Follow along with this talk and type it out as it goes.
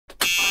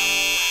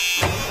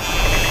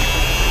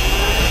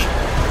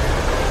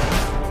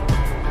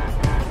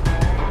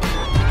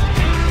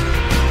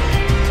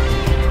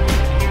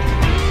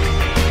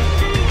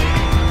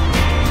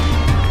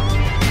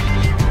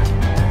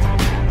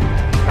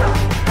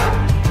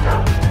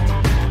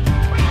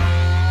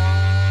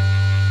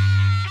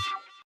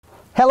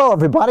Hello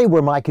everybody,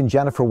 we're Mike and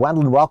Jennifer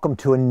Wendland. Welcome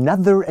to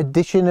another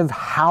edition of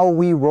How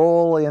We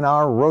Roll in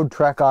our Road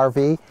Trek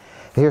RV.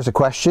 Here's a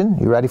question,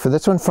 you ready for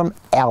this one? From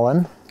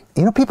Alan.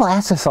 You know, people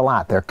ask us a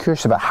lot. They're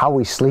curious about how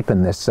we sleep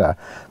in this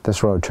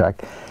Road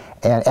Trek.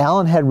 And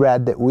Alan had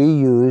read that we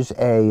use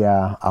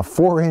a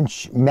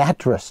 4-inch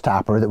mattress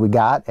topper that we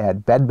got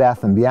at Bed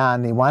Bath &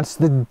 Beyond. He wants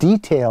the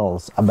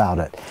details about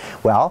it.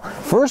 Well,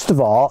 first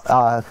of all,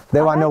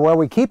 they want to know where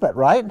we keep it,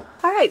 right?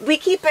 All right, we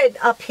keep it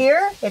up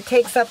here. It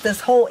takes up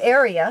this whole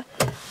area.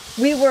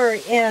 We were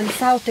in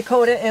South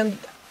Dakota and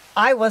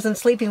I wasn't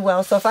sleeping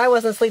well, so if I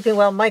wasn't sleeping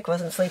well, Mike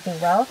wasn't sleeping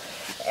well.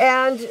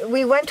 And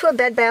we went to a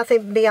Bed Bath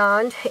 &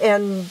 Beyond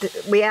and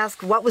we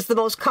asked what was the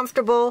most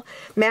comfortable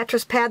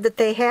mattress pad that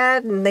they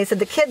had, and they said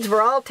the kids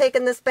were all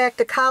taking this back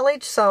to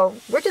college, so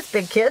we're just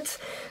big kids.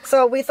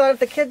 So we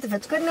thought if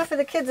it's good enough for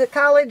the kids at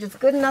college, it's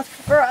good enough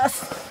for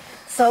us.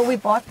 So we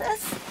bought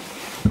this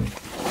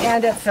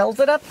and it fills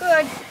it up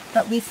good,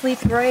 but we sleep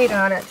great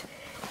on it.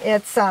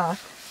 It's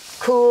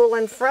cool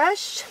and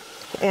fresh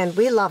and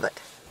we love it.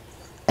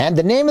 And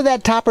the name of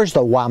that topper is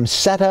the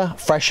Wamsetta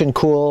Fresh and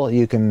Cool.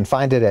 You can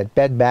find it at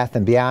Bed Bath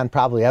 & Beyond,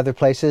 probably other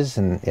places.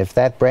 And if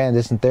that brand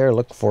isn't there,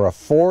 look for a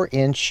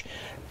 4-inch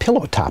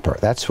pillow topper.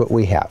 That's what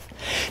we have.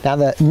 Now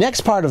the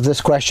next part of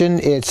this question,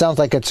 it sounds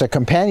like it's a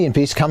companion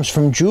piece, comes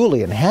from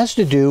Julie and has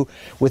to do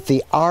with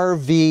the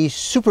RV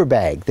super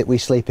bag that we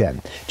sleep in.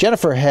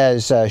 Jennifer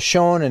has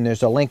shown, and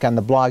there's a link on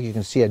the blog, you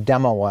can see a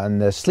demo on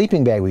the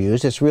sleeping bag we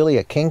use. It's really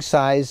a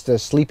king-sized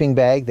sleeping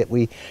bag that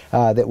we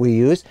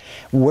use.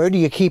 Where do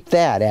you keep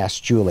that?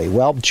 Asked Julie.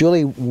 Well,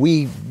 Julie,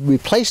 we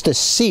replaced a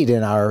seat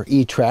in our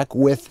E-Trek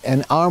with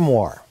an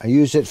armoire. I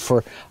use it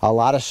for a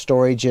lot of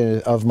storage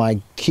of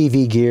my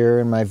TV gear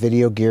and my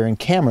video gear and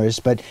cameras,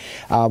 but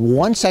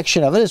one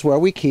section of it is where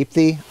we keep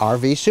the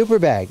RV super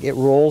bag. It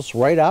rolls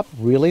right up,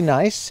 really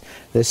nice.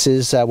 This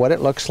is what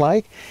it looks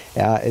like.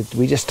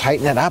 We just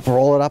tighten it up,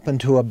 roll it up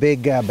into a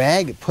big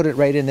bag, put it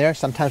right in there.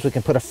 Sometimes we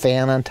can put a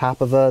fan on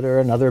top of it or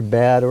another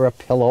bed or a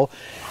pillow,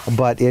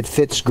 but it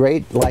fits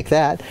great like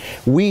that.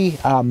 We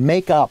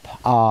make up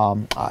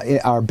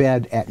our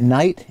bed at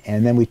night,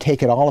 and then we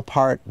take it all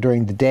apart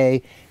during the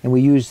day, and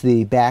we use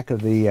the back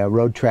of the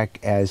Road Trek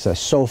as a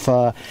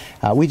sofa.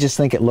 We just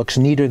think it looks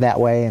neater that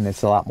way, and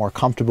it's a lot more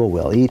comfortable.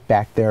 We'll eat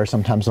back there.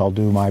 Sometimes I'll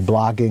do my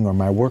blogging or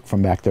my work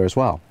from back there as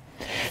well.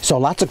 So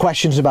lots of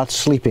questions about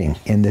sleeping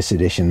in this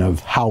edition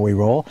of How We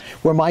Roll.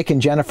 We're Mike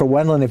and Jennifer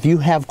Wendland. If you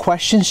have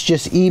questions,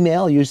 just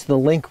email, use the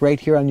link right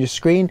here on your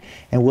screen,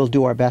 and we'll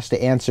do our best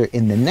to answer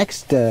in the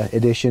next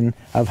edition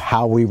of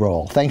How We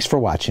Roll. Thanks for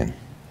watching.